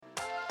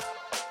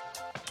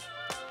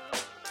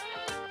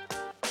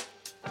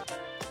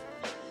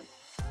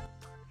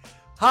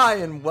Hi,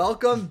 and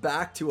welcome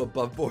back to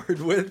Above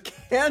Board with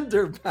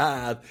Candor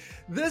Path.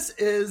 This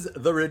is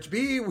The Rich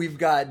B. We've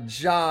got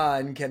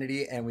John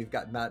Kennedy and we've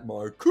got Matt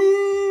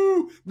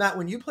Marcoux. Matt,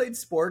 when you played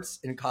sports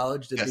in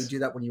college, did they do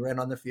that when you ran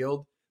on the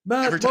field?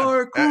 Every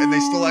time. And they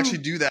still actually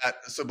do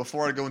that. So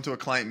before I go into a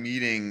client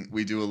meeting,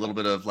 we do a little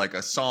bit of like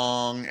a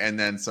song and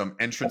then some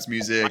entrance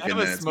music. I have and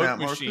then a it's smoke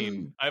Matt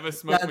machine. I have a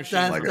smoke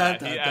machine for that.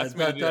 He asked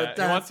me to do that.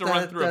 He wants to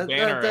run through a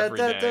banner every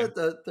day.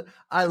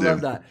 I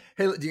love that.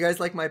 Hey, do you guys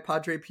like my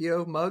Padre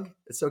Pio mug?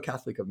 It's so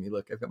Catholic of me.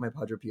 Look, I've got my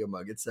Padre Pio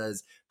mug. It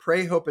says,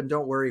 "Pray, hope, and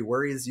don't worry.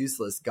 Worry is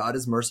useless. God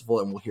is merciful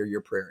and will hear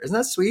your prayer." Isn't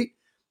that sweet?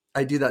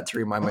 I do that to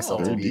remind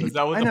myself to be. Is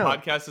that what the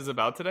podcast is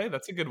about today?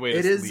 That's a good way to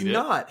lead it. It is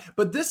not.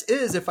 But this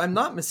is, if I'm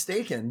not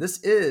mistaken, this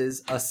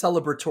is a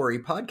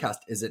celebratory podcast,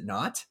 is it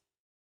not?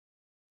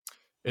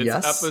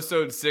 It's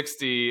episode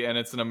 60, and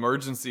it's an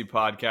emergency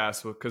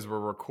podcast because we're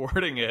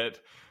recording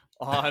it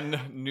on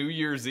New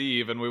Year's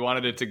Eve, and we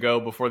wanted it to go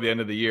before the end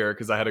of the year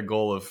because I had a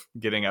goal of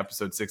getting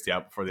episode 60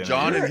 out before the end of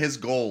the year. John and his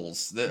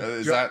goals.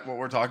 Is that what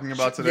we're talking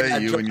about today? Yeah,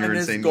 you and your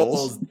insane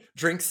goals?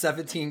 Drink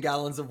 17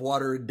 gallons of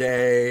water a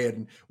day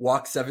and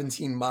walk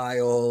 17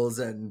 miles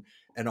and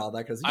all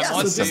that. Because I'm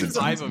on day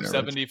 5 of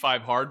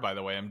 75 hard, by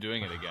the way. I'm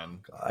doing it again.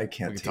 I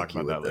can't talk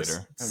about that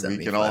later.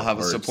 We can all have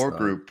a support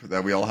group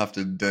that we all have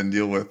to then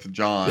deal with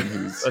John,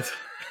 who's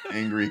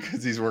angry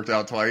because he's worked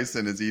out twice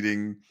and is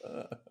eating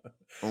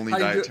only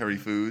dietary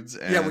foods.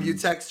 And when you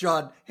text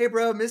John, "Hey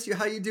bro, miss you,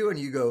 how you doing?"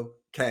 You go,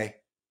 "Okay."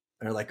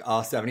 And they're like,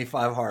 "Oh,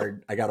 75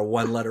 hard." I got a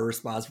 1-letter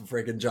response from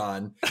freaking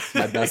John,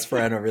 my best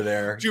friend over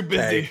there. Too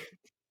busy. Okay.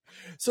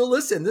 So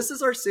listen, this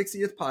is our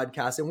 60th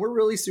podcast and we're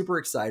really super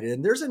excited.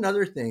 And there's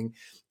another thing,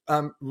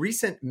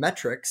 recent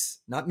metrics,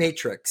 not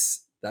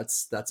matrix.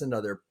 That's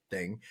another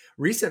thing.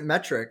 Recent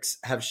metrics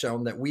have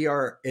shown that we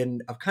are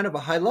in a kind of a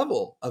high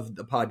level of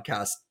the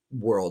podcast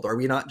world. Are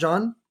we not,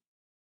 John?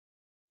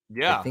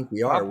 Yeah, I think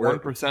we are. We're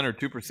 1% or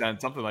 2%,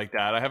 something like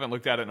that. I haven't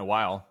looked at it in a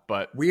while,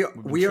 but we are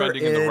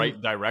trending in the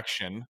right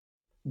direction.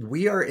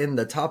 We are in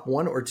the top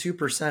 1 or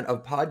 2%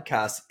 of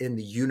podcasts in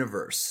the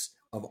universe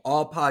of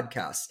all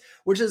podcasts,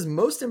 which is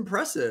most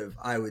impressive,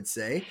 I would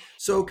say.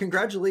 So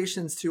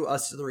congratulations to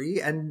us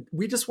three. And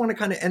we just want to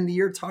kind of end the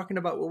year talking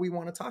about what we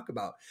want to talk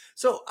about.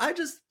 So I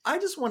just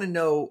want to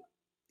know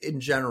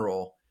in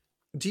general,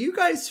 do you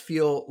guys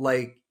feel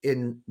like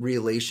in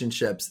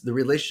relationships, the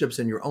relationships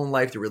in your own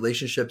life, the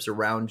relationships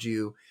around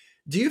you,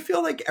 do you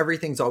feel like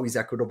everything's always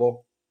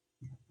equitable?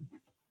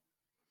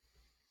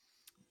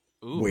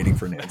 Ooh, waiting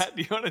for names. Matt,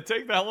 do you want to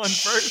take that one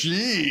first?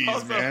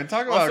 Jeez, man.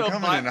 Talk about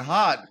coming in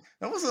hot.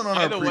 That wasn't on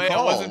our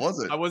pre-call,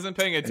 was it? I wasn't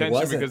paying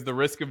attention because the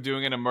risk of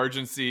doing an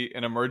emergency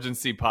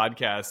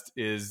podcast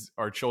is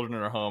our children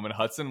are home, and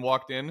Hudson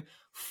walked in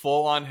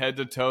full on head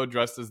to toe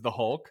dressed as the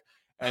Hulk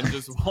and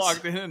just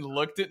walked in and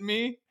looked at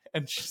me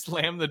and she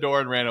slammed the door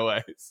and ran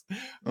away.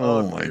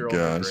 Oh my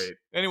gosh.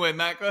 Anyway,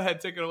 Matt, go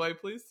ahead. Take it away,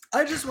 please.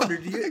 I just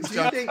wondered, do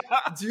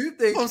you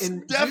think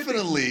most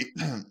definitely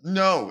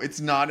no,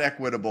 it's not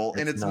equitable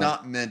and it's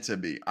not meant to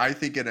be. I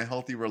think in a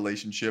healthy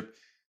relationship,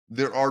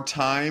 there are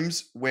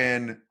times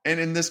when,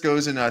 and this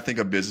goes in, I think,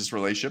 a business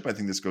relationship. I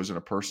think this goes in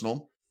a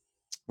personal.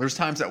 There's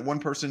times that one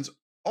person's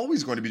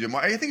always going to be doing more.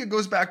 I think it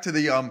goes back to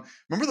the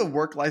remember the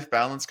work-life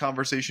balance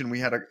conversation we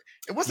had?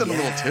 It wasn't a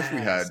little tiff we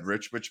had,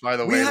 Rich, which by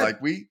the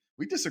way,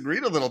 we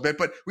disagreed a little bit,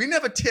 but we didn't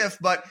have a tiff,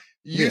 but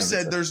you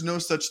said there's no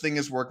such thing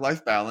as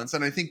work-life balance.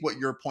 And I think what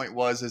your point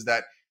was is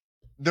that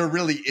there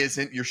really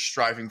isn't. You're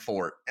striving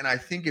for it. And I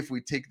think if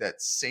we take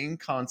that same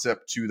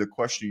concept to the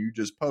question you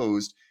just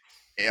posed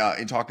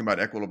in talking about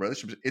equitable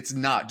relationships, it's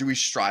not. Do we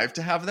strive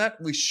to have that?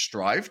 We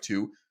strive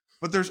to,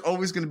 but there's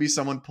always going to be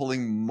someone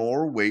pulling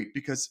more weight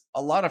because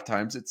a lot of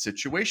times it's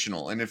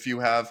situational. And if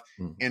you have,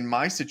 in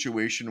my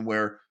situation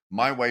where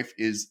my wife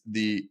is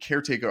the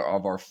caretaker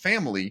of our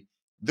family,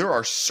 there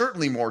are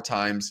certainly more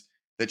times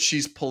that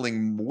she's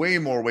pulling way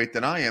more weight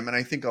than I am. And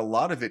I think a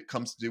lot of it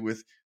comes to do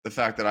with the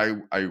fact that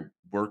I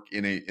work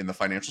in the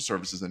financial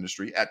services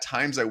industry. At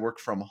times I work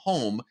from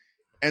home.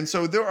 And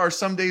so there are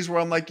some days where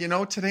I'm like,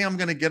 today I'm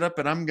going to get up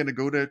and I'm going to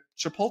go to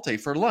Chipotle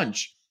for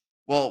lunch.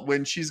 Well,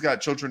 when she's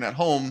got children at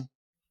home,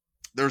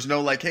 there's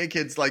no like, hey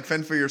kids, like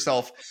fend for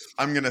yourself.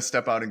 I'm going to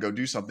step out and go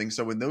do something.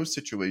 So in those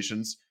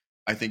situations,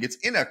 I think it's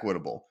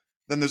inequitable.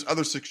 Then there's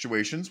other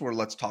situations where,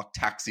 let's talk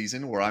tax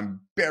season, where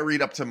I'm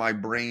buried up to my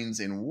brains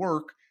in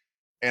work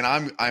and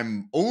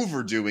I'm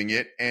overdoing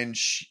it. And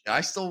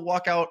I still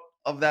walk out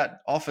of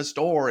that office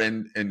door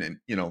and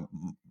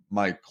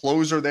my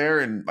clothes are there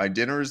and my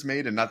dinner is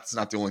made. And that's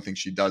not the only thing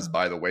she does,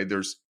 by the way.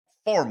 There's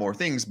far more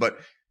things, but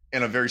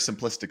in a very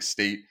simplistic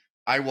state,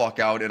 I walk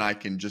out and I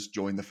can just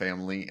join the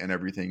family and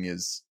everything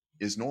is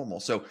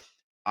normal. So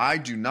I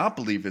do not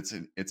believe it's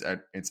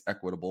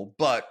equitable,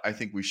 but I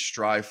think we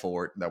strive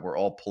for it, that we're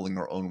all pulling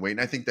our own weight. And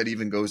I think that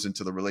even goes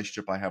into the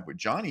relationship I have with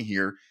Johnny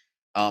here.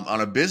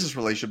 On a business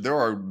relationship, there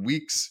are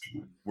weeks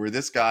where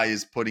this guy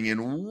is putting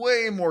in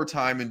way more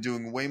time and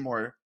doing way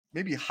more,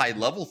 maybe high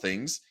level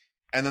things.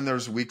 And then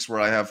there's weeks where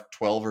I have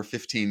 12 or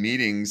 15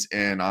 meetings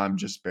and I'm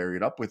just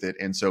buried up with it.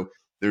 And so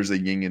there's a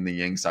yin and the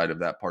yang side of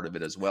that part of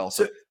it as well.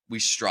 So we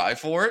strive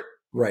for it.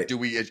 Right. Do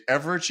we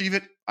ever achieve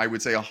it? I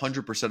would say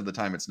 100% of the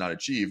time it's not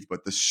achieved,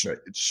 but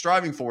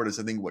striving for it is,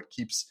 I think, what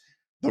keeps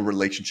the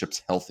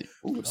relationships healthy.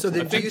 Ooh, so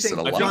then, do you think?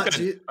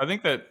 I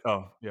think that.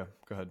 Oh yeah,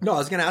 go ahead. No, I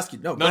was going to ask you.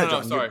 No,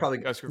 sorry.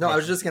 No, I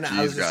was just going to.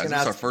 I was just going to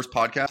ask. Our first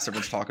podcast.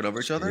 Everyone's talking over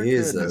each other.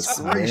 Jesus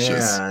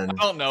gracious! I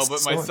don't know,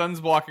 but my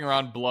son's walking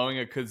around blowing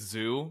a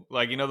kazoo,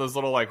 like those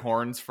little like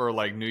horns for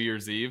like New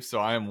Year's Eve. So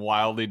I am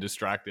wildly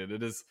distracted.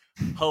 It is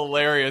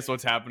hilarious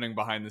what's happening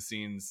behind the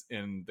scenes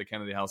in the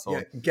Kennedy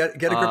household. Yeah,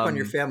 get a grip on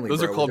your family.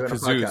 Those bro. are called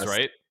kazoos,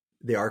 right?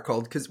 They are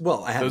called because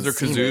I haven't.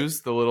 Those are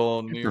kazoos. The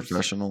little New Year's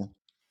professional.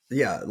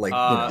 Yeah, like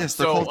yes,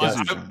 so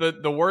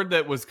the word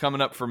that was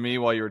coming up for me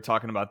while you were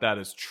talking about that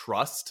is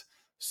trust.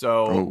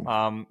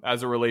 So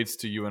as it relates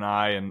to you and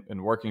I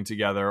and working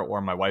together,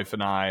 or my wife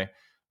and I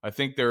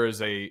think there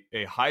is a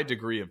high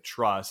degree of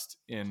trust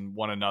in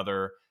one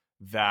another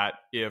that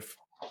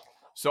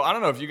so I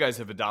don't know if you guys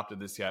have adopted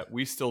this yet.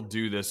 We still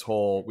do this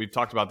we've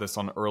talked about this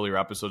on earlier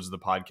episodes of the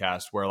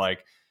podcast where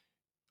like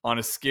on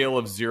a scale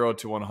of 0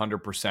 to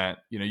 100%,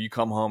 you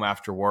come home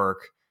after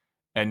work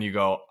and you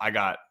go, I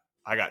got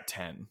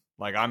 10.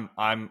 Like I'm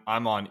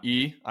on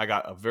E. I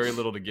got a very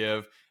little to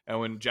give.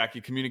 And when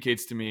Jackie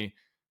communicates to me,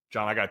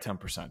 John, I got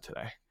 10%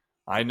 today,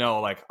 I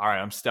know like, all right,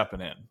 I'm stepping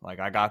in. Like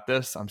I got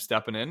this, I'm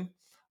stepping in.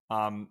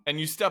 And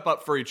you step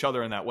up for each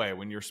other in that way.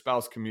 When your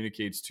spouse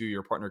communicates to you,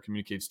 your partner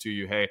communicates to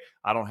you, hey,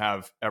 I don't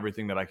have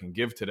everything that I can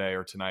give today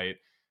or tonight.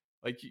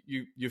 Like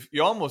you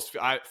almost,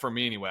 for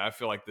me anyway, I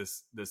feel like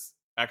this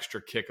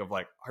extra kick of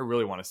like, I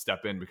really want to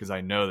step in because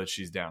I know that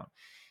she's down.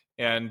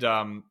 And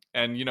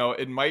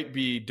it might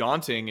be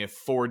daunting if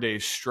 4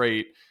 days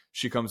straight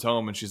she comes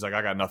home and she's like,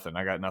 I got nothing.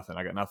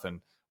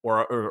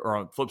 Or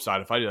on the flip side,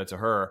 if I do that to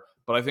her,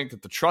 but I think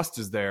that the trust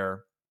is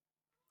there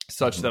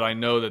such that I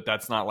know that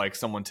that's not like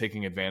someone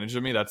taking advantage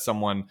of me. That's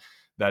someone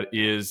that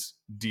is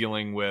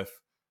dealing with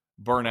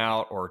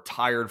burnout or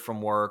tired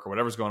from work or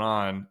whatever's going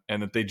on,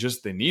 and that they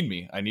need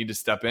me. I need to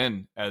step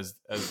in as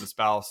the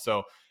spouse.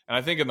 So, and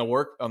I think on the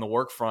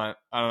work front,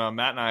 I don't know,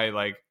 Matt and I,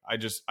 like, I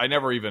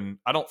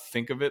don't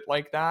think of it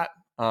like that.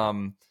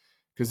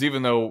 Cause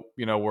even though,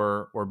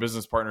 we're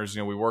business partners,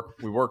 we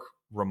work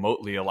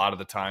remotely a lot of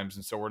the times.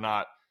 And so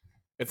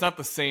it's not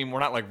the same. We're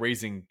not like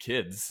raising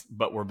kids,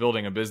 but we're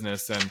building a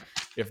business. And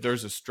if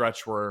there's a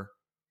stretch where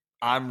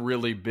I'm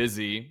really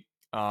busy,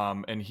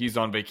 and he's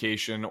on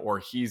vacation, or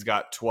he's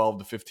got 12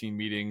 to 15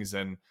 meetings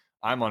and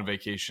I'm on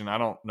vacation, I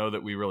don't know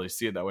that we really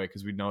see it that way,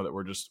 because we know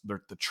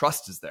that the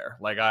trust is there.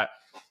 Like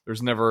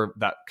there's never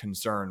that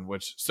concern,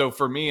 so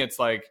for me, it's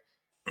like,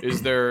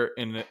 is there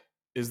an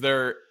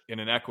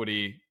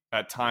inequity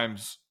at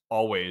times?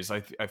 Always.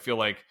 I feel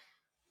like,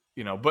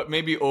 but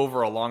maybe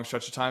over a long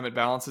stretch of time, it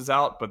balances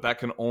out, but that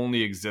can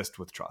only exist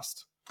with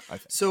trust, I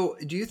think. So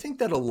do you think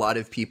that a lot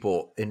of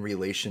people in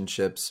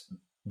relationships,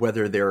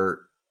 whether they're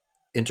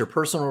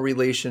interpersonal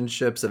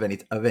relationships of any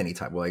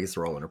type, well, I guess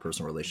they're all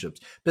interpersonal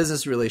relationships,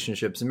 business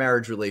relationships,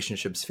 marriage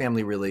relationships,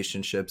 family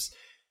relationships,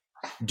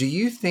 do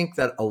you think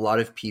that a lot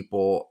of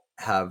people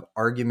have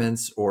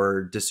arguments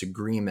or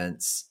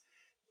disagreements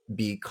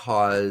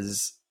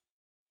because,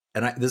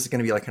 this is going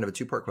to be like kind of a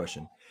two-part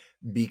question,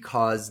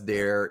 because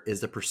there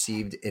is a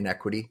perceived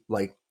inequity,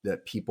 like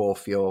that people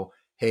feel,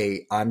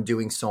 hey, I'm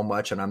doing so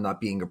much and I'm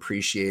not being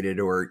appreciated,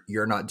 or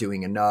you're not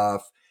doing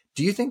enough.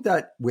 Do you think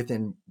that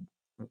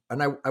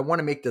and I want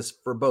to make this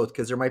for both,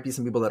 because there might be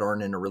some people that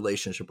aren't in a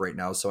relationship right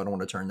now, so I don't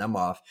want to turn them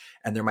off.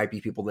 And there might be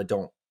people that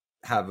don't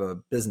have a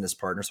business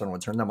partner, so I don't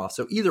want to turn them off.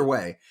 So either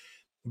way,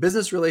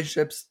 business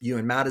relationships, you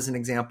and Matt as an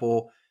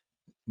example,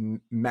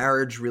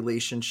 marriage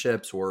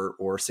relationships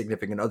or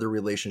significant other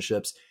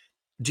relationships,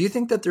 do you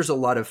think that there's a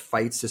lot of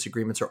fights,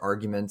 disagreements, or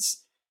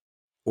arguments,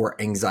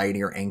 or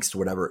anxiety or angst,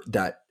 whatever,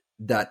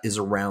 that is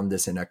around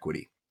this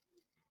inequity?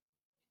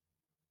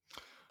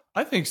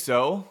 I think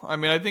so. I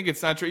mean, I think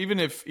it's not true. Even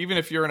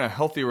if you're in a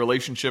healthy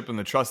relationship and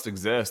the trust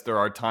exists, there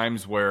are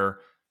times where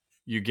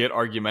you get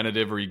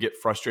argumentative or you get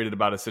frustrated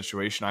about a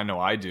situation. I know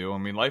I do. I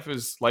mean, life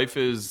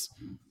is.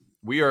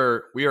 We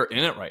are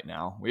in it right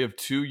now. We have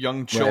 2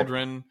 young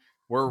children. Right.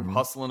 We're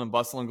hustling and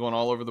bustling, going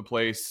all over the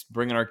place,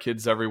 bringing our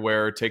kids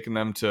everywhere, taking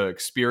them to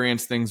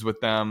experience things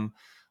with them.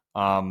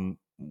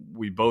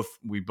 We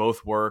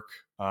both work.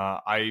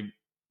 Like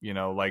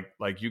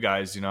you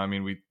guys, I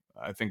mean,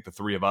 I think the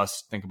 3 of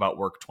us think about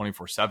work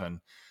 24/7.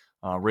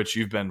 Rich,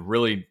 you've been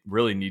really,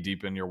 really knee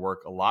deep in your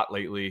work a lot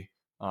lately.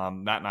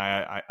 Matt and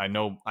I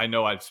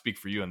know I speak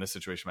for you in this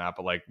situation, Matt,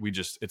 but like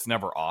it's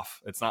never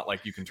off. It's not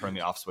like you can turn the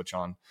off switch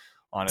on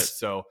it.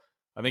 So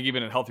I think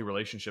even in healthy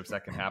relationships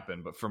that can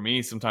happen. But for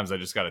me, sometimes I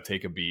just got to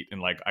take a beat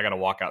and like, I got to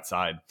walk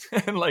outside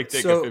and like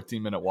take a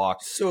 15-minute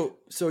walk. So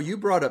you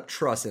brought up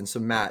trust. And so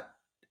Matt,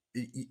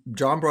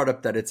 John brought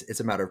up that it's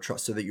a matter of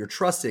trust, so that you're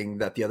trusting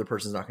that the other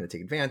person's not going to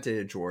take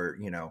advantage, or,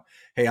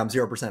 hey, I'm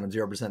 0%, I'm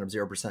 0%, I'm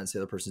 0%. So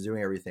the other person's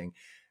doing everything.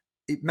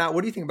 Matt,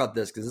 what do you think about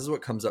this? Because this is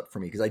what comes up for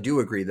me, because I do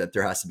agree that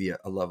there has to be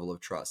a level of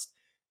trust.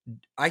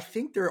 I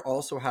think there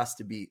also has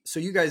to be,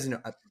 so you guys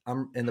know,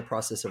 I'm in the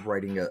process of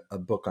writing a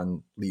book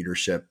on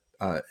leadership.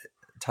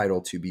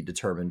 title to be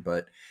determined.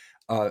 But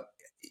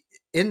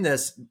in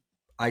this,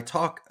 I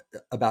talk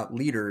about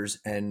leaders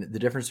and the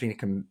difference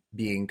between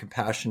being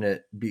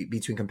compassionate,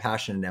 between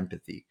compassion and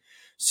empathy.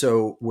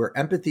 So where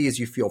empathy is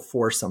you feel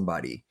for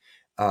somebody,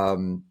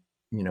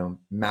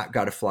 Matt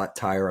got a flat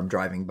tire, I'm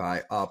driving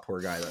by,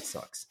 poor guy, that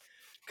sucks.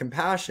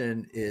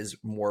 Compassion is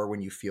more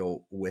when you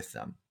feel with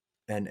them.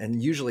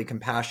 And usually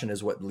compassion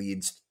is what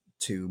leads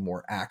to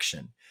more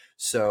action.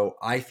 So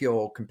I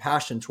feel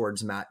compassion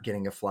towards Matt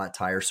getting a flat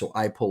tire. So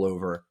I pull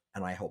over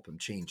and I help him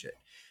change it.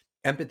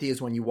 Empathy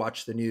is when you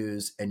watch the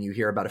news and you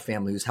hear about a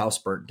family whose house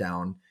burnt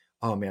down.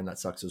 Oh man, that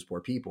sucks, those poor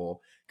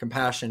people.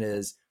 Compassion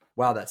is,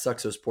 wow, that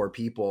sucks, those poor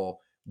people.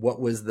 What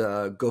was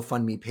the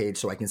GoFundMe page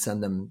so I can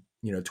send them,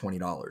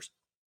 $20?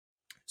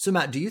 So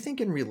Matt, do you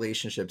think in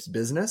relationships,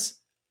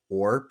 business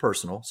or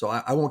personal, so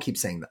I won't keep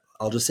saying that,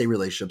 I'll just say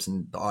relationships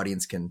and the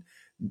audience can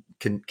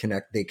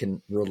connect, they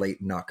can relate,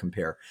 not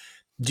compare.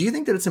 Do you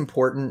think that it's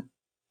important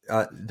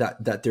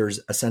that there's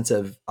a sense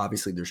of,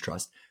 obviously there's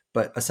trust,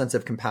 but a sense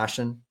of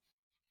compassion?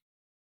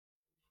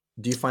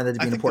 Do you find that to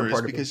be an important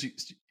part of it? Because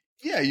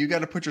you got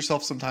to put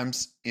yourself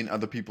sometimes in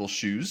other people's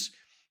shoes,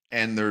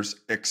 and there's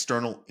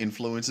external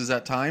influences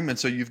at time, and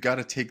so you've got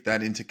to take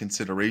that into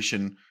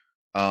consideration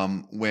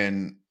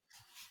when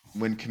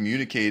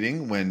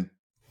communicating,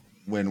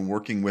 when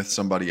working with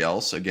somebody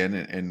else, again,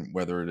 and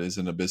whether it is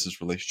in a business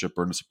relationship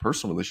or in a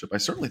personal relationship. I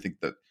certainly think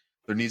that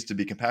there needs to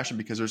be compassion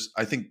because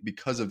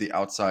because of the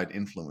outside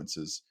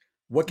influences.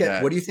 What do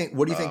you think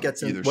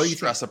gets in? Either What do you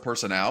stress a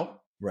person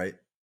out? Right.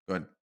 Go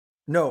ahead.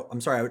 No, I'm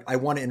sorry. I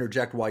want to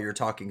interject while you're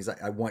talking because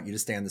I want you to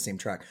stay on the same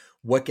track.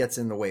 What gets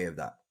in the way of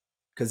that?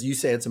 Because you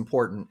say it's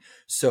important.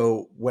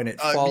 So when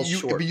it falls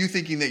short, but you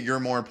thinking that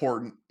you're more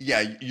important,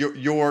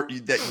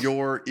 that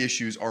your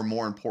issues are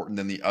more important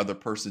than the other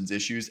person's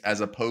issues,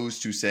 as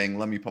opposed to saying,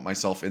 let me put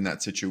myself in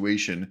that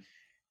situation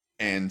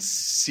and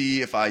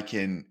see if I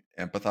can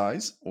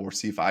empathize or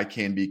see if I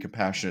can be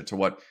compassionate to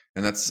what.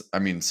 And that's,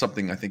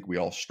 something I think we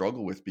all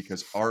struggle with,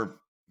 because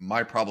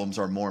my problems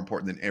are more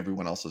important than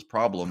everyone else's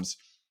problems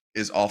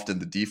is often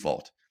the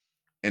default.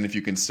 And if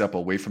you can step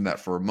away from that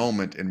for a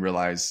moment and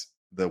realize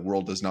the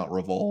world does not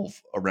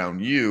revolve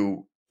around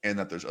you and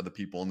that there's other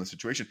people in the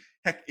situation.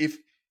 Heck, if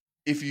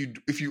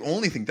you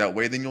only think that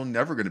way, then you're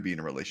never going to be in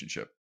a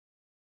relationship,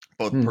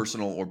 both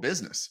personal or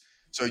business.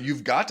 So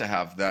you've got to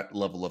have that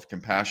level of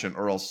compassion,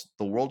 or else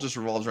the world just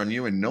revolves around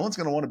you and no one's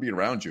going to want to be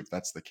around you if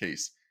that's the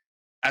case.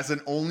 As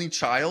an only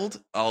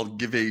child, I'll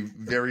give a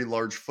very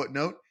large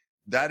footnote.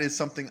 That is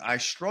something I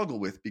struggle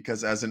with,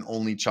 because as an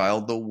only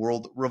child, the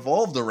world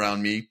revolved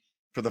around me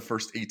for the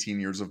first 18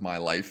 years of my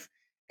life.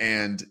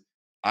 And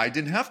I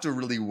didn't have to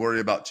really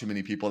worry about too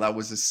many people. That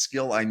was a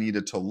skill I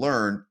needed to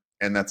learn.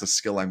 And that's a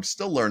skill I'm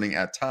still learning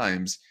at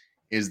times,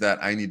 is that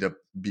I need to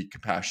be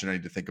compassionate. I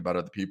need to think about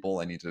other people.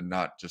 I need to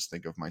not just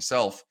think of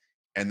myself.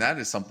 And that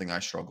is something I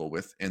struggle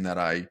with, in that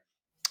I,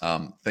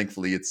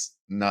 thankfully, it's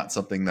not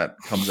something that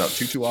comes out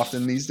too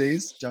often these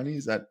days. Johnny,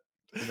 is that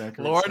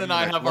Lauren and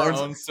I have our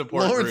own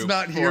support group. Lauren's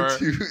not here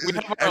to. We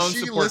have our own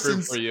support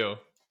group for you.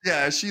 Yeah,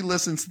 as she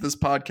listens to this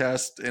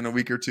podcast in a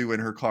week or two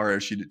in her car,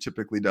 as she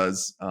typically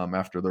does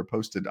after they're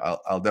posted,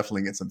 I'll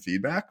definitely get some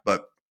feedback,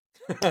 but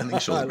I think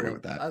she'll agree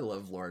with that. I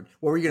love Lauren.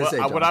 What were you going to say,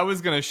 John? What I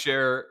was going to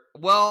share,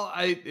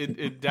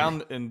 down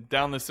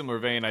the similar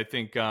vein, I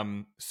think,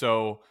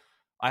 so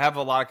I have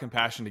a lot of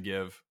compassion to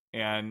give,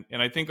 and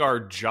I think our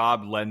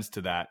job lends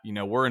to that.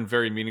 We're in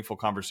very meaningful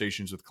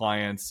conversations with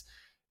clients.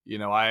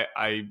 I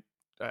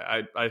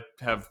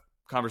have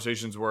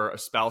conversations where a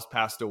spouse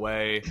passed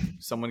away,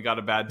 someone got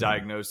a bad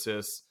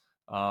diagnosis,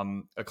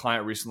 a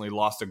client recently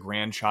lost a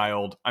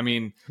grandchild.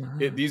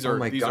 These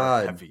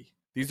are heavy.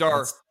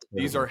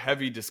 These are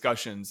heavy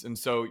discussions, and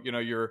so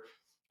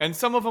and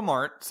some of them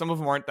aren't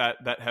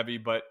that heavy.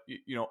 But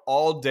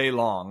all day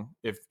long,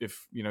 if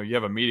you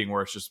have a meeting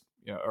where it's just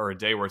or a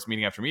day where it's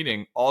meeting after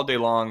meeting, all day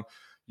long,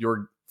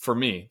 for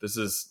me, this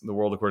is the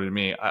world according to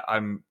me.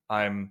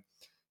 I'm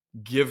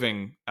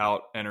giving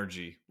out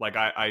energy, like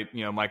I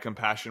my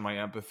compassion, my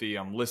empathy.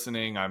 I'm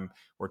listening.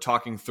 We're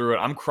talking through it.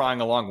 I'm crying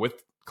along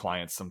with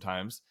clients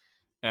sometimes,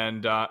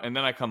 and then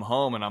I come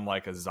home and I'm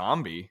like a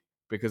zombie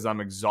because I'm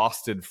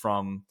exhausted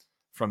from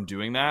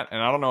doing that. And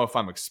I don't know if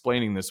I'm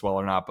explaining this well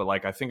or not, but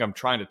I think I'm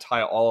trying to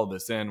tie all of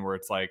this in, where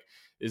it's like,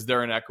 is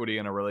there an equity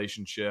in a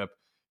relationship?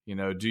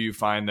 Do you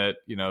find that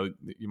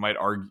you might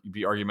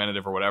be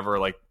argumentative or whatever?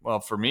 Well,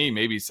 for me,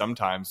 maybe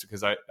sometimes,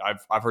 because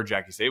I've heard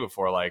Jackie say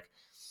before,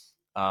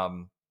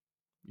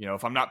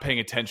 if I'm not paying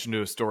attention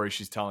to a story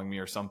she's telling me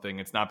or something,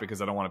 it's not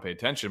because I don't want to pay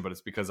attention, but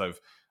it's because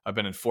I've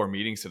been in 4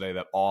 meetings today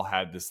that all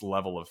had this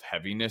level of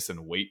heaviness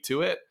and weight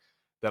to it,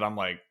 that I'm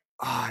like,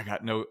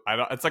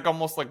 it's like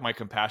almost like my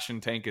compassion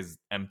tank is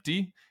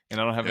empty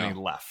and I don't have any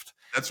left.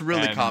 That's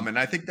really common.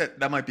 I think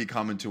that might be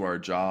common to our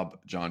job,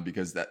 John,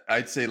 because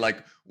I'd say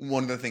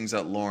one of the things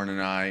that Lauren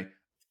and I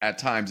at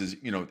times is,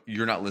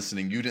 you're not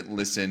listening. You didn't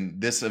listen.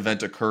 This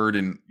event occurred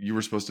and you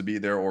were supposed to be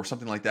there or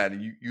something like that.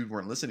 And you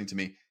weren't listening to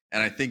me.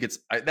 And I think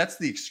that's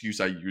the excuse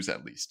I use,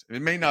 at least.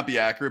 It may not be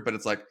accurate, but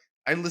it's like,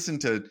 I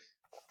listened to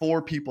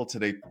 4 people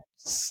today,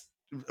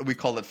 we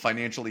call it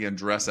financially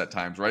undress at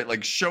times, right?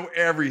 Like show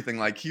everything,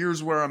 like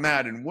here's where I'm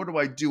at and what do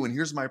I do and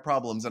here's my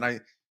problems. And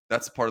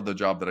that's part of the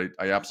job that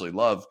I absolutely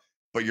love.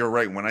 But you're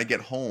right, when I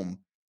get home,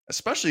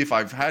 especially if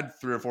I've had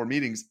 3 or 4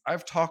 meetings,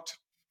 I've talked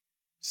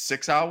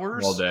 6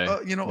 hours all day,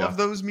 of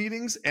those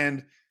meetings,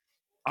 and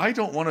I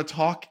don't want to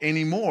talk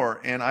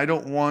anymore. And I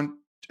don't want,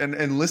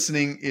 and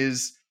listening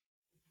is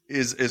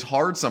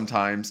hard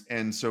sometimes.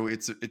 And so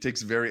it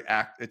takes a very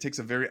active, it's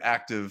very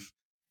active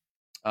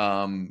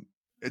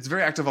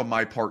on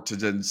my part to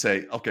then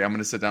say, okay, I'm going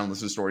to sit down and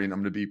listen to the story and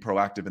I'm going to be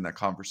proactive in that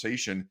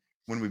conversation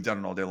when we've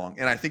done it all day long.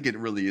 And I think it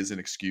really is an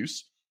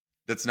excuse.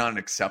 That's not an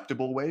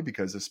acceptable way,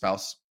 because a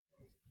spouse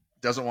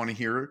doesn't want to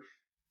hear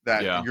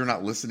that you're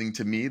not listening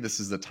to me. This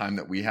is the time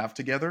that we have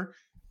together.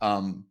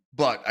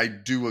 But I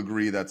do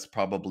agree that's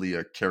probably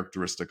a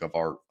characteristic of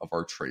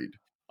our trade.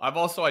 I've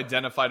also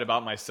identified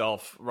about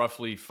myself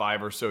roughly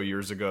 5 or so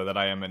years ago that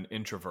I am an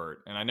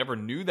introvert, and I never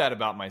knew that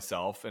about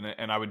myself.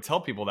 And I would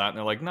tell people that, and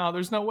they're like, "No,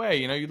 there's no way.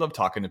 You love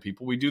talking to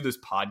people. We do this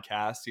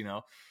podcast,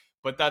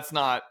 But that's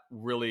not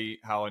really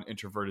how an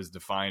introvert is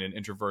defined. An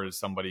introvert is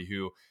somebody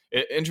who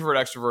introvert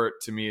extrovert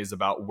to me is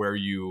about where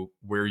you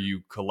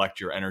collect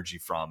your energy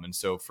from. And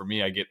so for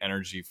me, I get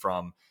energy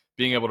from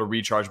being able to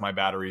recharge my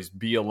batteries,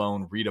 be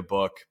alone, read a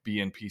book, be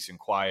in peace and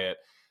quiet.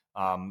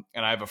 And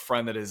I have a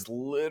friend that is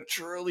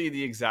literally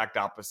the exact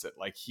opposite.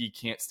 Like he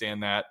can't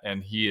stand that.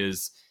 And he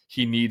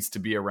needs to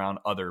be around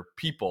other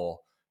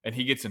people, and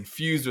he gets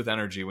infused with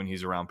energy when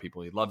he's around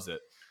people. He loves it.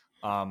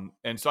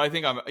 And so I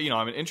think I'm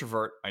an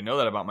introvert. I know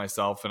that about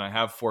myself, and I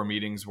have 4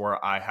 meetings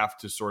where I have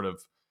to sort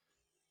of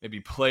maybe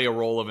play a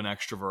role of an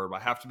extrovert. I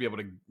have to be able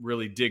to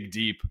really dig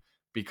deep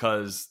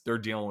because they're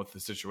dealing with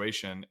the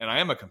situation, and I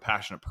am a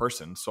compassionate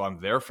person, so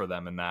I'm there for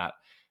them in that.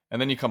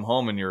 And then you come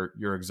home and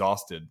you're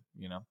exhausted,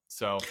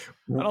 So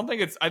I don't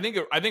think I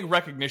think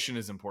recognition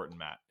is important,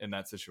 Matt, in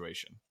that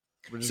situation.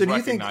 We're just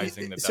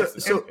recognizing that's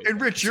the situation.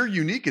 And Rich, you're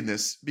unique in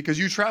this because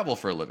you travel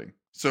for a living.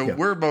 So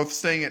we're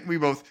both we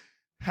both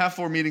have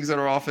 4 meetings at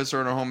our office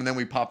or in our home, and then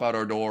we pop out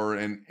our door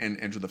and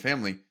enter the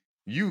family.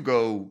 You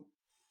go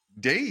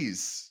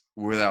days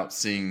without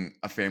seeing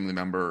a family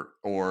member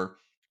or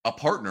a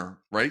partner,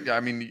 right? I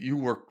mean, you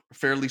work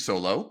fairly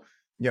solo.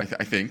 Yeah,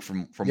 I think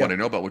from what I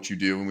know about what you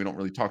do, and we don't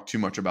really talk too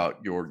much about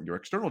your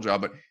external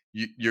job, but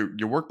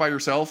you work by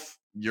yourself.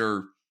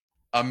 You're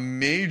a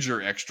major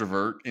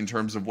extrovert in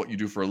terms of what you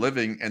do for a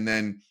living, and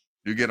then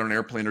you get on an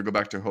airplane or go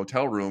back to a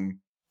hotel room,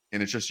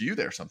 and it's just you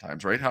there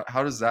sometimes, right?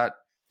 How does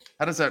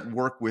that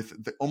work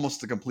with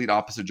almost the complete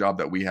opposite job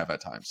that we have at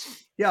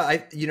times? Yeah,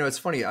 it's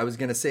funny. I was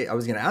going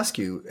to ask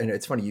you, and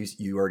it's funny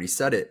you already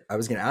said it. I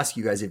was going to ask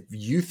you guys if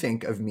you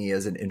think of me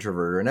as an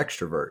introvert or an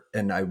extrovert,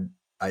 and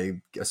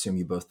I assume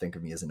you both think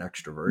of me as an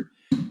extrovert.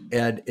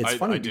 And it's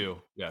funny. I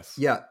do. Yes.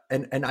 Yeah.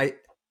 And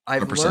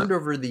I've 100%. Learned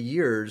over the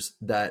years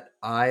that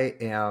I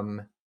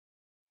am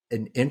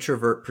an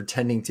introvert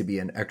pretending to be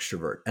an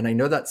extrovert. And I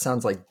know that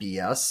sounds like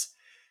BS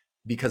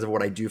because of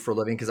what I do for a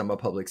living, because I'm a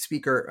public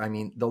speaker. I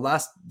mean, the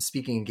last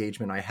speaking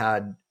engagement I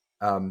had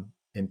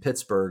in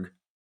Pittsburgh,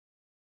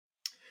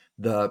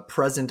 the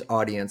present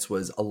audience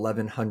was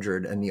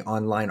 1,100 and the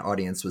online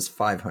audience was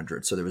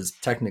 500. So there was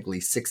technically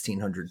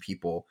 1,600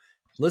 people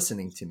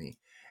listening to me.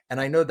 And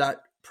I know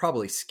that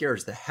probably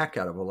scares the heck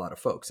out of a lot of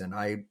folks. And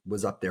I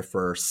was up there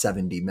for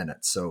 70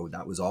 minutes. So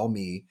that was all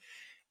me.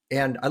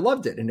 And I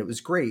loved it. And it was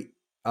great.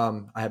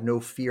 I have no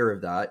fear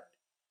of that.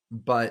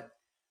 But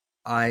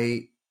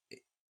I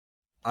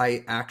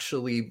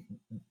actually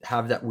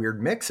have that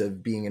weird mix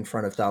of being in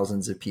front of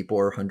thousands of people,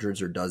 or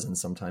hundreds or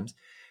dozens sometimes,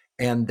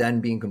 and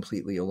then being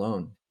completely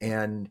alone.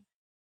 And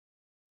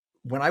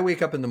when I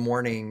wake up in the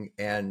morning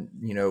and,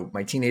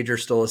 my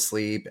teenager's still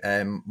asleep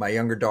and my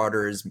younger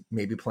daughter is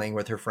maybe playing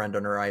with her friend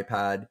on her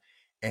iPad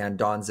and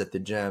Dawn's at the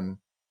gym,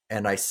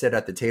 and I sit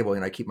at the table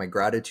and I keep my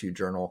gratitude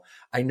journal,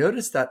 I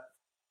noticed that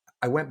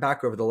I went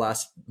back over the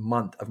last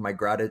month of my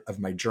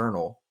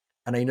journal,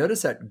 and I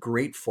noticed that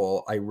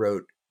grateful, I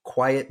wrote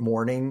quiet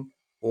morning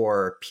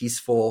or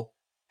peaceful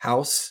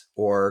house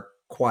or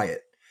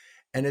quiet.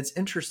 And it's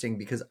interesting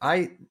because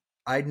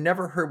I've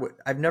never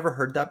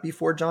heard that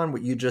before, John,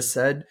 what you just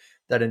said,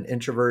 that an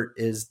introvert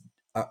is,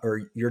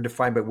 or you're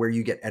defined by where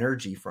you get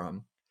energy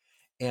from.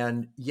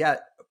 And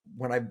yet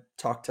when I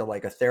talk to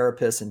like a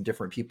therapist and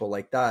different people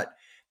like that,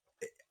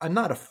 I'm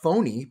not a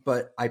phony,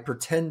 but I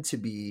pretend to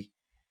be.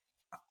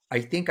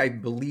 I think I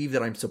believe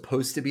that I'm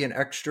supposed to be an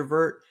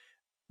extrovert.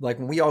 Like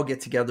when we all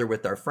get together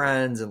with our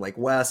friends and like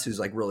Wes, who's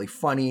like really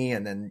funny.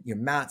 And then,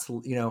 Matt's, I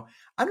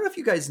don't know if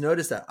you guys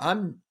notice that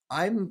I'm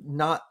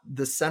not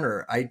the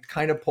center. I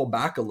kind of pull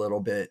back a little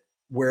bit,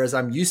 whereas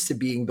I'm used to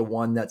being the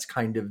one that's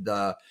kind of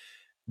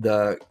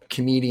the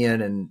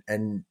comedian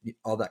and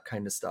all that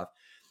kind of stuff.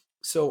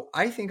 So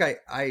I think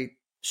I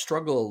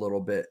struggle a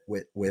little bit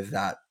with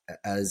that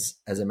as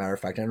a matter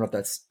of fact. I don't know if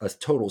that's a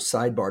total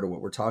sidebar to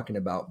what we're talking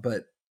about,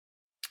 but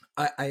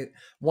I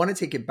want to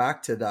take it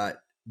back to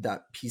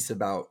that piece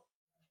about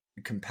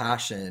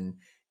compassion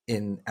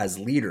as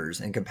leaders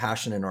and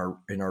compassion in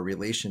our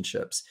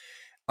relationships.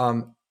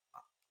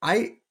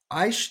 I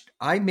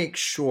I make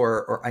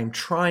sure, or I'm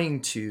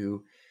trying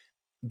to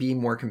be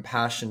more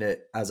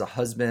compassionate as a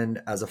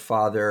husband, as a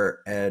father,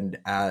 and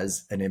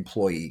as an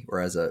employee or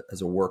as a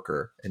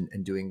worker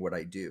and doing what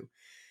I do.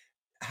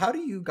 How do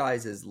you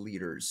guys as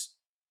leaders,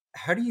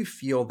 how do you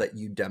feel that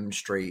you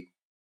demonstrate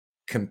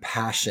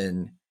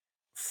compassion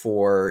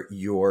for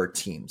your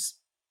teams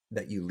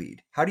that you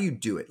lead? How do you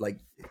do it? Like,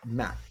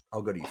 Matt,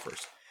 I'll go to you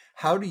first.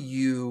 How do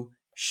you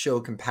show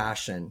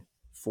compassion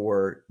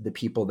for the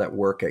people that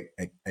work at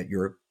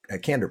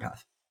Candor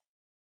Path?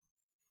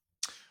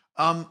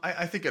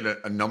 I think in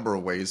a number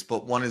of ways,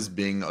 but one is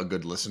being a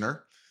good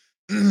listener,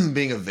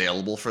 being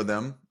available for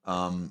them,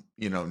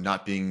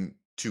 not being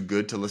too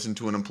good to listen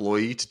to an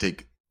employee, to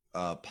take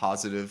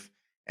positive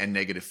and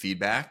negative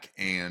feedback.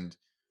 And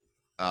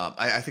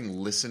I think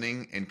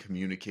listening and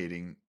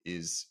communicating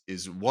is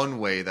one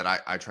way that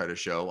I try to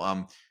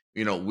show.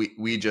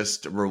 We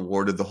just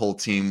rewarded the whole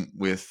team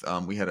with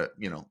we had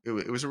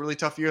it was a really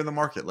tough year in the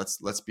market.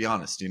 Let's be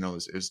honest. It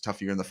was a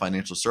tough year in the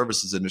financial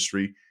services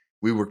industry.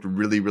 We worked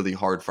really, really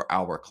hard for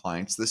our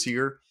clients this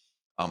year.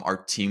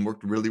 Our team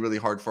worked really, really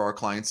hard for our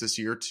clients this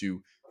year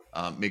to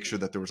make sure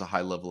that there was a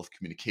high level of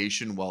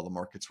communication while the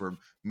markets were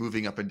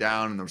moving up and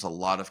down, and there was a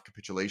lot of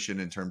capitulation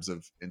in terms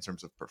of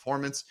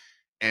performance.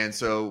 And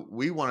so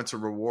we wanted to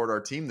reward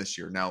our team this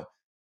year. Now,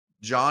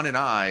 John and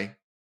I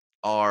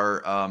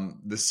are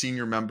the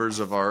senior members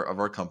of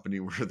our company.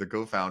 We're the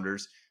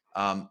co-founders.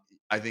 I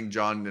think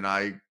John and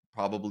I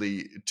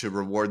probably, to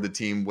reward the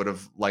team, would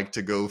have liked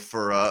to go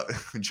for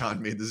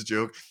John made this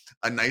joke,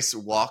 a nice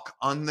walk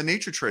on the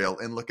nature trail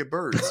and look at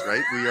birds,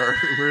 right?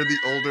 We're the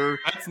older.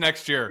 That's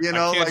next year.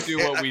 I can't do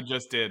what we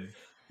just did.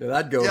 Yeah,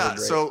 that'd go. Yeah.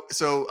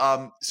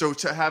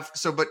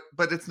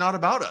 But it's not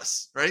about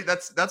us, right?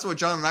 That's what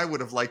John and I would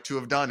have liked to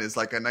have done, is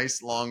like a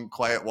nice long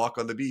quiet walk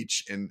on the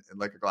beach and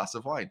like a glass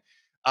of wine.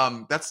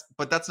 That's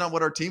not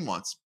what our team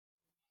wants.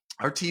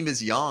 Our team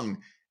is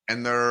young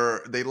and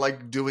they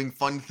like doing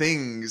fun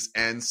things.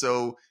 And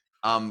so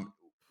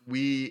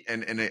we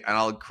and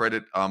I'll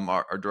credit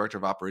our director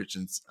of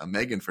operations,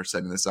 Megan, for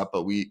setting this up,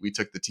 but we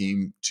took the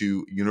team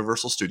to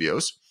Universal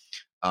Studios,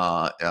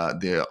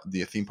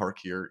 the theme park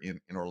here in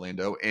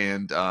Orlando,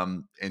 and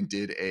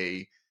did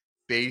a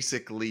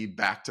basically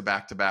back to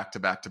back,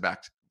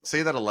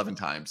 say that 11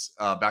 times,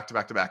 back to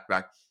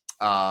back,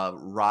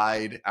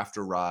 ride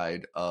after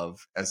ride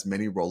of as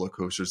many roller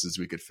coasters as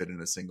we could fit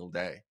in a single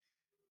day.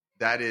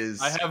 That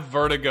is, I have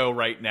vertigo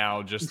right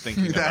now just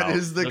thinking that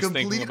is the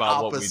complete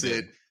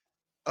opposite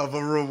of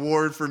a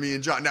reward for me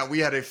and John. Now, we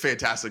had a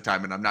fantastic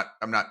time, and I'm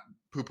not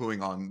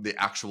poo-pooing on the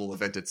actual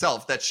event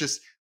itself. That's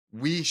just,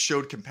 we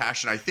showed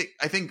compassion. I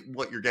think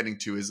what you're getting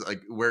to is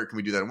like, where can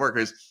we do that in work?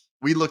 Is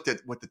we looked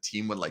at what the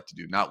team would like to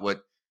do, not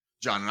what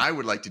John and I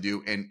would like to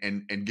do,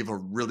 and give a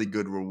really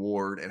good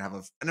reward and have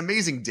an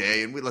amazing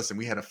day. And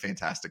we had a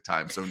fantastic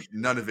time. So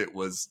none of it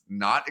was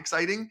not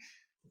exciting.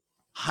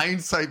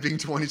 Hindsight being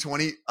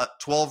 2020,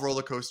 12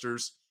 roller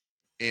coasters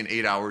in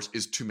 8 hours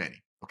is too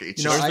many. Okay,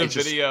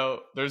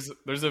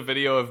 there's a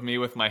video of me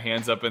with my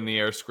hands up in the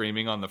air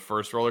screaming on the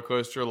first roller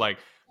coaster, like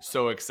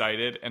so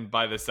excited, and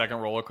by the second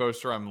roller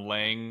coaster I'm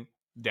laying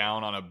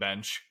down on a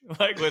bench,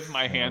 like with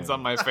my hands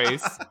on my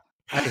face.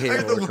 I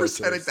had the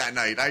worst headache that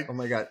night. Oh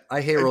my god,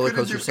 I hate roller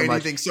coasters so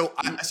much. So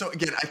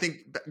again, I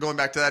think going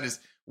back to that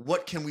is,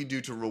 what can we do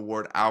to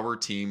reward our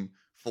team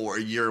for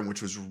a year in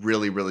which was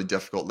really, really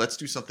difficult? Let's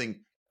do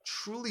something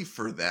truly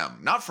for them,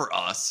 not for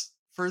us,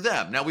 for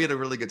them. Now, we had a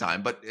really good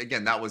time, but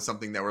again, that was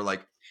something that we're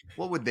like,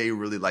 what would they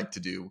really like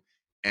to do?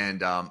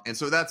 And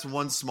so that's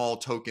one small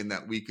token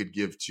that we could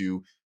give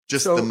to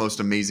just the most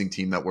amazing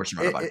team that we're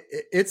surrounded by.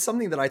 It's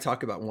something that I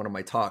talk about in one of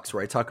my talks,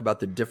 where I talk about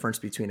the difference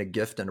between a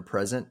gift and a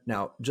present.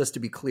 Now, just to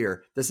be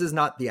clear, this is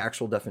not the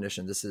actual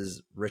definition. This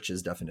is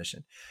Rich's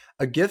definition.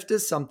 A gift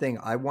is something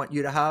I want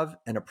you to have,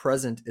 and a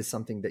present is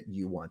something that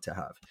you want to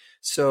have.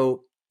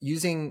 So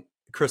using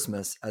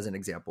Christmas as an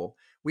example,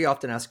 we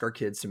often ask our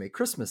kids to make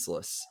Christmas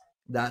lists.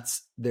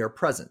 That's their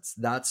presents.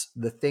 That's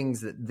the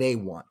things that they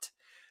want.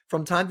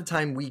 From time to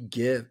time, we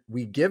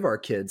give our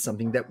kids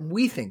something that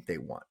we think they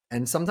want.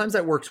 And sometimes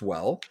that works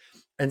well.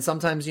 And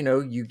sometimes,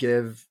 you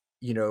give,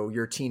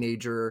 your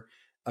teenager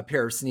a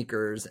pair of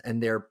sneakers,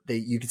 and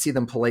you can see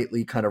them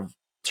politely kind of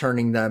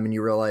turning them, and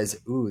you realize,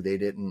 ooh, they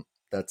didn't,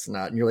 that's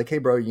not, and you're like, hey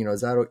bro,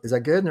 is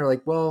that good? And they're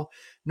like, well,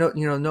 no,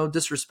 no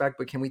disrespect,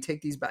 but can we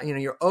take these back?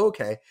 You're, oh,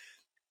 okay.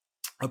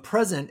 A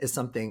present is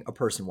something a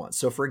person wants.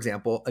 So for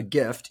example, a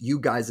gift, you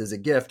guys as a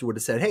gift would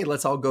have said, hey,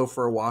 let's all go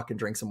for a walk and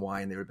drink some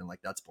wine. They would have been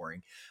like, that's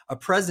boring. A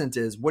present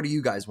is, what do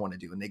you guys want to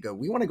do? And they go,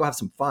 we want to go have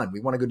some fun. We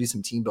want to go do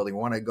some team building.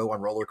 We want to go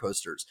on roller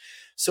coasters.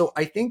 So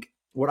I think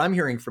what I'm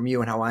hearing from you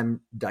and how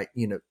I'm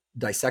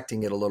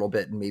dissecting it a little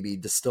bit and maybe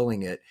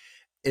distilling it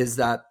is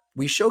that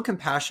we show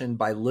compassion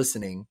by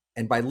listening.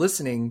 And by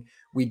listening,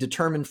 we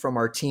determine from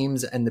our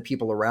teams and the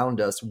people around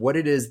us what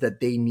it is that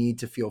they need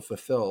to feel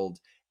fulfilled.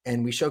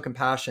 And we show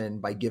compassion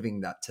by giving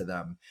that to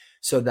them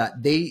so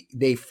that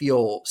they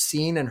feel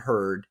seen and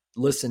heard,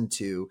 listened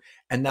to,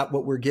 and that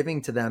what we're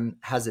giving to them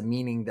has a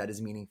meaning that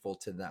is meaningful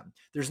to them.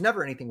 There's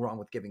never anything wrong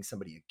with giving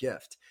somebody a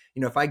gift.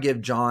 If I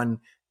give John,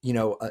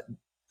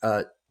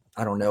 I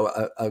don't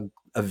know,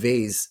 a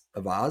vase,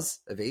 I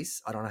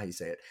don't know how you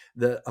say it,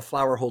 a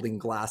flower holding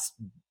glass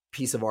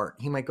piece of art.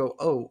 He might go,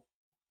 oh,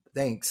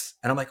 thanks.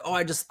 And I'm like, oh,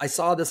 I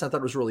saw this. I thought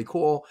it was really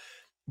cool.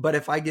 But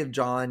if I give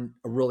John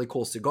a really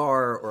cool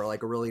cigar or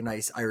like a really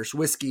nice Irish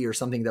whiskey or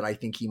something that I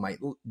think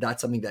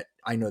that's something that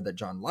I know that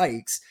John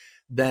likes,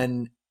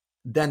 then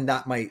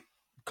that might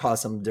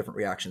cause some different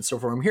reactions. So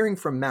what I'm hearing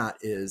from Matt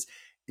is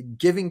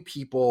giving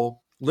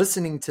people,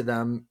 listening to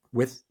them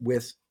in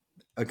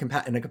a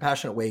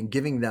compassionate way, and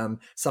giving them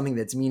something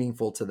that's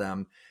meaningful to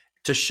them,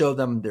 to show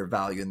them their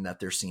value and that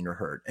they're seen or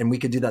heard. And we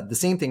could do that the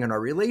same thing in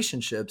our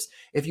relationships.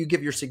 If you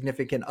give your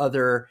significant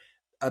other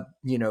a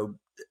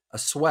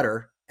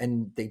sweater,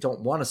 and they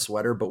don't want a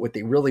sweater, but what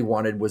they really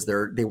wanted was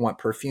they want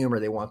perfume, or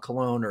they want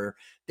cologne, or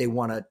they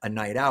want a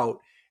night out,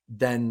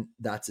 then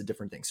that's a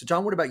different thing. So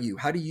John, what about you?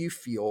 How do you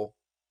feel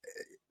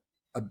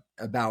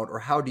about, or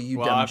how do you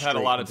demonstrate? I've had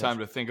a lot of time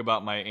to think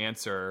about my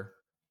answer.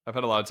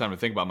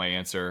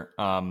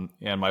 And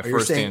my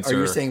first answer.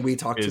 Are you saying we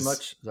talk too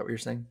much? Is that what you're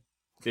saying?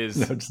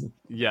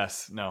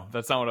 Yes. No,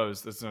 that's not what I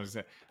was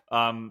saying.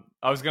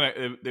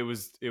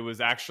 It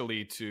was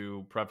actually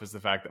to preface the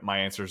fact that my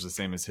answer is the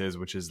same as his,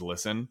 which is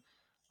listen.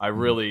 I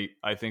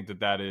think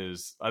that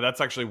is,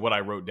 that's actually what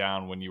I wrote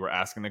down when you were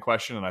asking the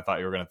question. And I thought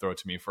you were going to throw it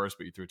to me first,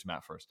 but you threw it to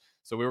Matt first.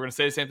 So we were going to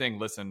say the same thing,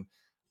 listen.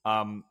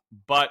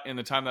 But in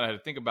the time that I had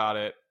to think about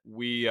it,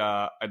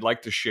 I'd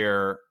like to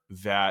share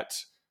that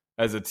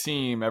as a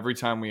team, every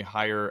time we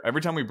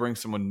bring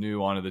someone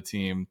new onto the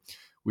team,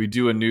 we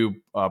do a new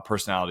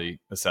personality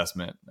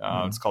assessment.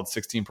 It's called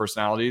 16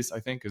 Personalities,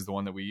 I think, is the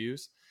one that we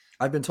use.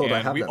 I've been told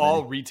I have. We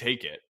all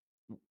retake it.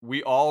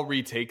 We all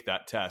retake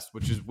that test,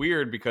 which is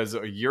weird because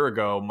a year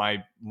ago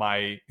my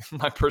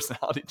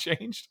personality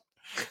changed.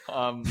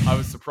 I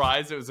was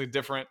surprised it was a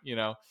different,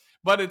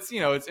 but it's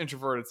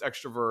introvert, it's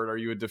extrovert. Are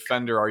you a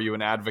defender? Are you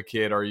an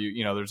advocate? Are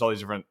you, there's all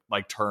these different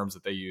like terms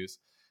that they use.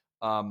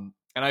 And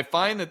I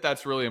find that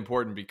that's really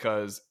important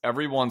because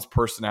everyone's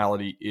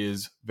personality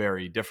is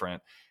very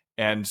different.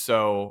 And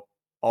so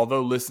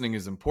although listening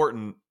is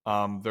important,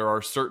 there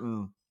are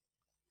certain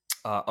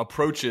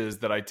approaches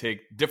that I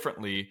take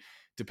differently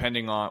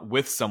depending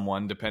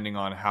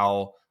on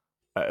how,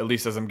 at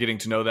least as I'm getting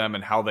to know them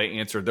and how they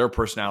answer their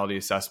personality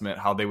assessment,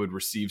 how they would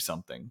receive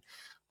something.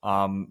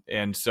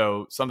 And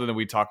so something that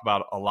we talk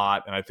about a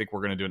lot, and I think we're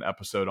going to do an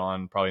episode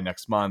on probably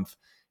next month,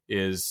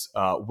 is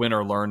win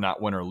or learn,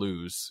 not win or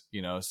lose.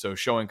 So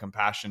showing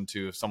compassion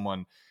to if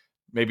someone,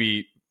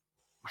 maybe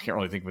I can't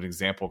really think of an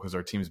example because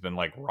our team's been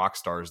like rock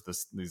stars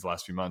these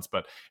last few months.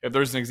 But if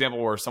there's an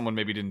example where someone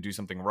maybe didn't do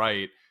something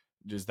right,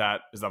 is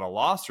that a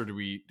loss, or do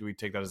we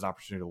take that as an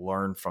opportunity to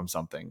learn from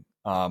something?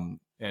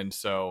 And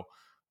so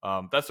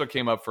that's what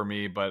came up for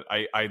me. But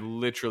I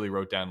literally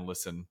wrote down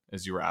listen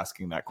as you were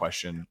asking that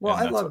question. Well,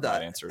 and I love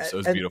that answer. So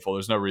it's beautiful.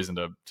 There's no reason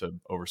to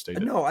overstate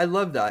it. No, I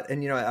love that.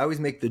 And I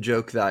always make the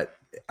joke that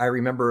I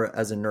remember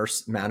as a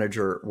nurse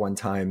manager one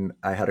time,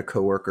 I had a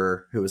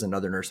coworker who was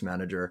another nurse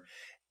manager.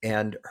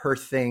 And her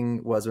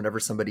thing was whenever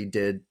somebody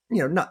did,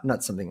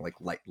 not something like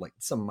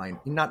some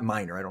not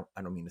minor.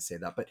 I don't mean to say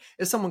that, but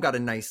if someone got a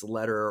nice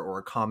letter or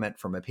a comment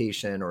from a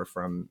patient or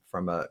from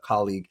a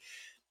colleague,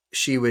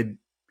 she would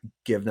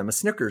give them a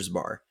Snickers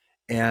bar.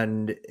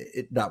 And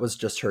that was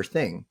just her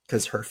thing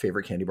because her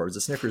favorite candy bar was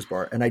a Snickers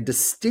bar. And I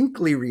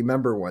distinctly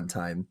remember one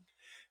time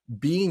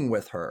being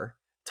with her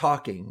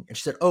talking, and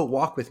she said, "Oh,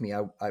 walk with me.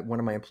 One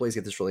of my employees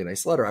got this really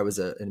nice letter." I was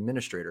an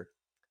administrator.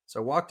 So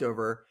I walked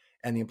over.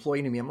 And the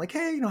employee knew me. I'm like,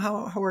 hey,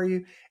 how are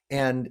you?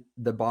 And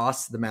the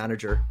boss, the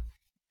manager,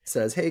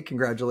 says, hey,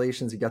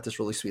 congratulations. You got this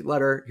really sweet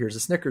letter. Here's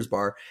a Snickers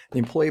bar. The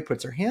employee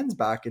puts her hands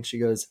back and she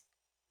goes,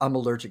 I'm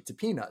allergic to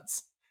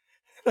peanuts.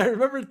 And I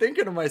remember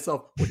thinking to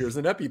myself, well, here's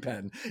an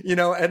EpiPen,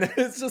 and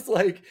it's just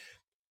like,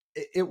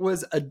 it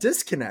was a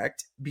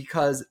disconnect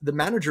because the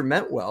manager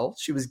meant well.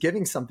 She was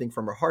giving something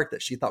from her heart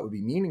that she thought would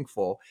be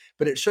meaningful,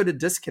 but it showed a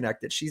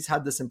disconnect that she's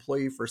had this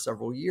employee for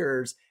several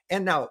years.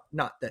 And now,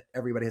 not that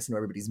everybody has to know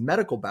everybody's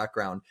medical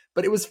background,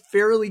 but it was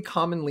fairly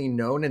commonly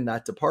known in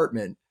that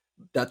department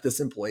that this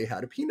employee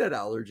had a peanut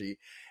allergy.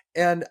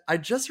 And I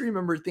just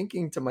remember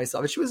thinking to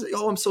myself, and she was,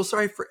 oh, I'm so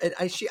sorry for it.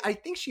 I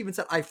think she even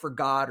said, I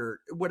forgot or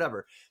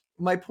whatever.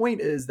 My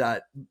point is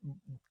that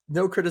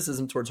no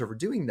criticism towards her for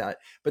doing that,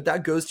 but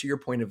that goes to your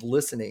point of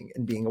listening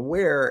and being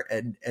aware.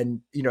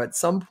 And at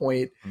some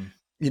point,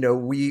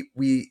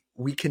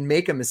 we can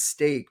make a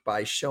mistake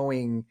by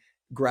showing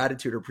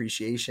gratitude or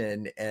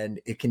appreciation, and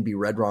it can be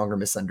read wrong or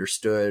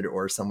misunderstood,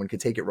 or someone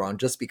could take it wrong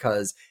just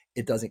because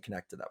it doesn't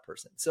connect to that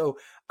person. So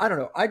I don't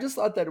know. I just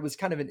thought that it was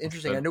kind of an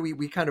interesting, I know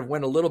we kind of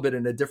went a little bit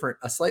in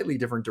a slightly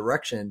different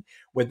direction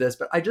with this,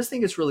 but I just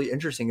think it's really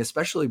interesting,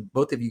 especially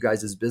both of you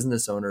guys as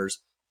business owners.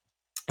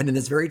 And in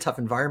this very tough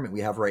environment we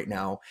have right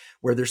now,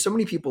 where there's so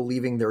many people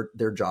leaving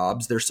their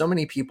jobs, there's so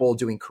many people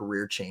doing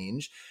career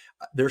change,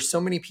 there's so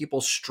many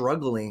people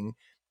struggling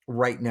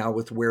right now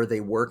with where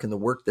they work and the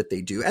work that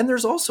they do. And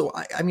there's also,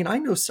 I mean, I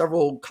know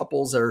several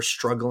couples that are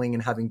struggling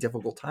and having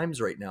difficult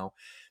times right now.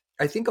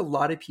 I think a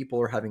lot of people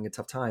are having a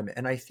tough time.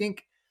 And I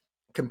think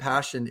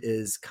compassion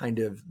is kind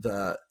of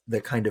the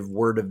kind of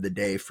word of the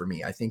day for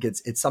me. I think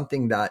it's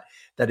something that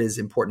is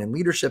important in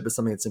leadership. It's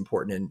something that's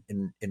important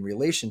in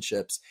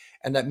relationships,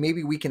 and that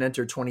maybe we can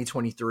enter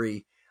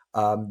 2023.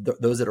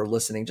 Those that are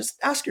listening, just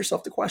ask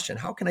yourself the question: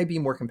 how can I be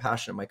more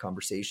compassionate in my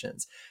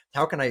conversations?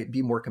 How can I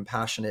be more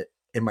compassionate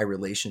in my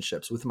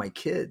relationships with my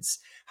kids?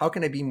 How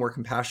can I be more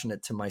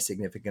compassionate to my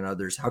significant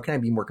others? How can I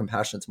be more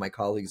compassionate to my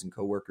colleagues and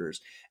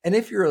coworkers? And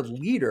if you're a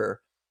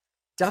leader,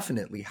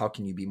 definitely, how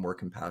can you be more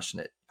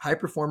compassionate? High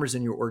performers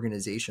in your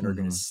organization are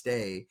going to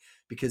stay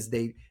because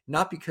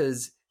not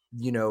because,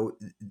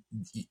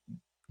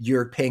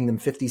 you're paying them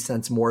 50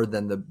 cents more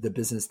than the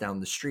business down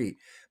the street,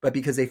 but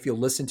because they feel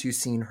listened to,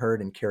 seen,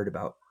 heard, and cared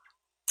about.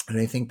 And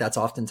I think that's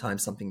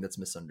oftentimes something that's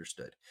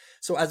misunderstood.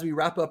 So as we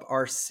wrap up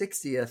our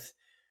 60th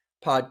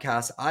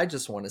podcast, I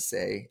just want to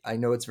say, I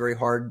know it's very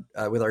hard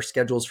with our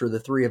schedules for the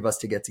three of us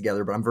to get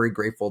together, but I'm very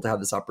grateful to have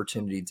this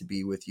opportunity to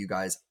be with you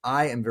guys.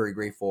 I am very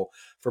grateful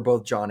for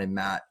both John and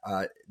Matt,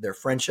 their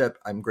friendship.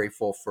 I'm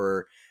grateful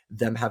for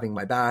them having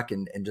my back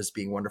and just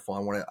being wonderful.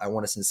 I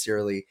want to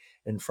sincerely,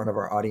 in front of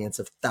our audience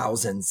of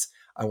thousands,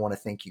 I want to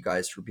thank you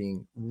guys for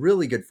being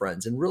really good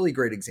friends and really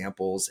great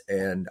examples.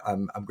 And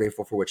I'm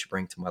grateful for what you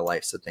bring to my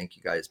life. So thank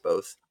you guys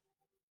both.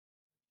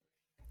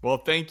 Well,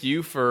 thank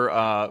you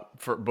for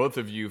both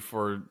of you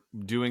for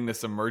doing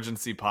this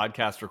emergency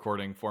podcast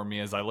recording for me.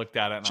 As I looked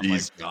at it, and I'm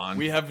like, John,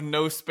 we have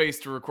no space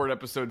to record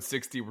episode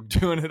 60. We're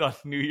doing it on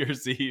New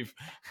Year's Eve.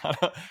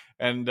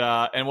 And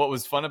what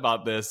was fun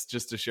about this,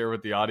 just to share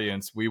with the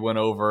audience, we went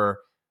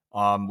over,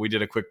 we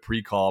did a quick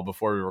pre-call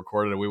before we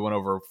recorded it. We went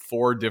over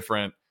 4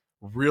 different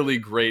really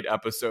great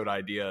episode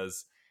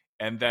ideas.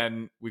 And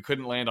then we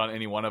couldn't land on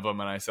any one of them.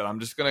 And I said, I'm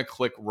just going to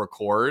click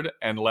record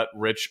and let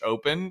Rich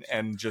open.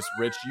 And just,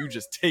 Rich, you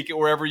just take it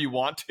wherever you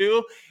want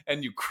to.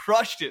 And you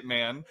crushed it,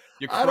 man.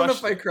 I don't know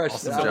if I crushed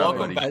it. So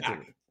welcome back.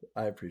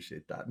 I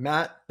appreciate that.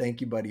 Matt,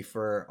 thank you, buddy,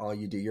 for all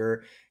you do.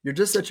 You're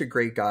just such a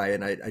great guy.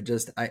 And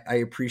I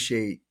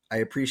appreciate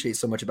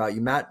so much about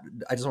you. Matt,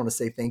 I just want to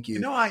say thank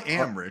you. I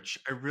am, Rich.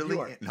 I really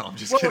am. No, I'm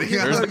just kidding.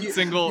 There's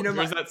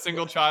that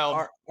single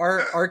child.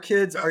 Our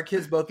kids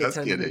both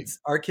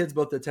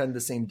attend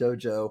the same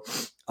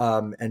dojo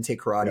and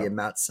take karate. Yeah. And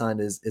Matt's son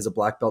is a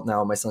black belt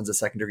now. My son's a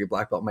secondary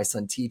black belt. My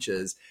son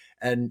teaches.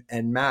 And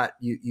Matt,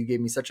 you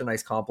gave me such a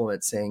nice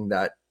compliment saying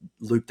that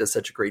Luke does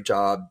such a great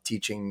job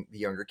teaching the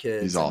younger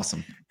kids. He's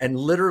awesome. And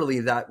literally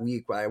that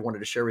week, I wanted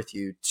to share with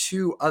you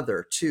two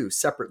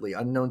separately,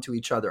 unknown to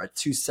each other, at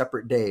 2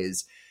 separate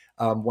days.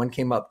 One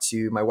came up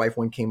to my wife,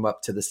 one came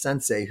up to the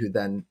sensei, who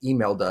then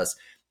emailed us,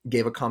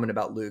 gave a comment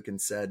about Luke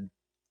and said,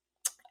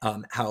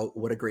 how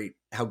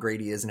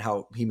great he is and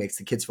how he makes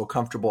the kids feel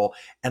comfortable.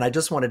 And I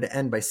just wanted to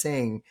end by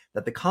saying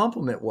that the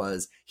compliment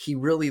was, he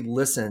really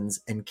listens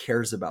and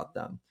cares about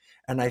them.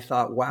 And I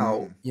thought,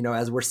 wow,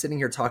 as we're sitting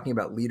here talking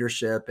about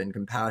leadership and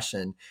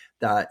compassion,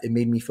 that it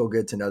made me feel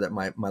good to know that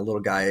my little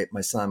guy,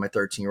 my son, my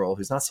 13-year-old,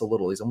 who's not so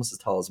little, he's almost as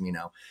tall as me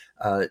now,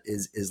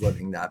 is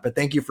living that. But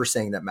thank you for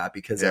saying that, Matt,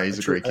 because he's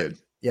a great kid.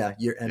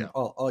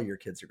 All your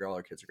kids are great. All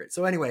our kids are great.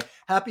 So anyway,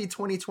 happy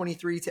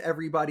 2023 to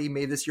everybody.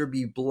 May this year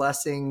be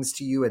blessings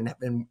to you and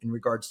in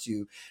regards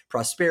to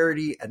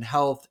prosperity and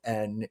health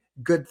and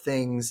good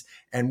things.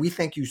 And we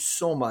thank you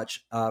so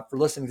much for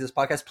listening to this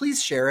podcast.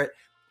 Please share it.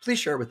 Please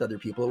share it with other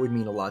people. It would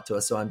mean a lot to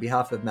us. So on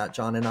behalf of Matt,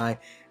 John, and I,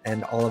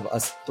 and all of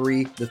us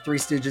the three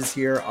Stooges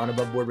here on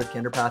Above Board with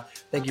Candor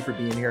Path, thank you for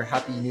being here.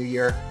 Happy New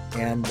Year.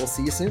 And we'll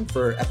see you soon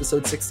for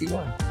episode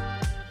 61.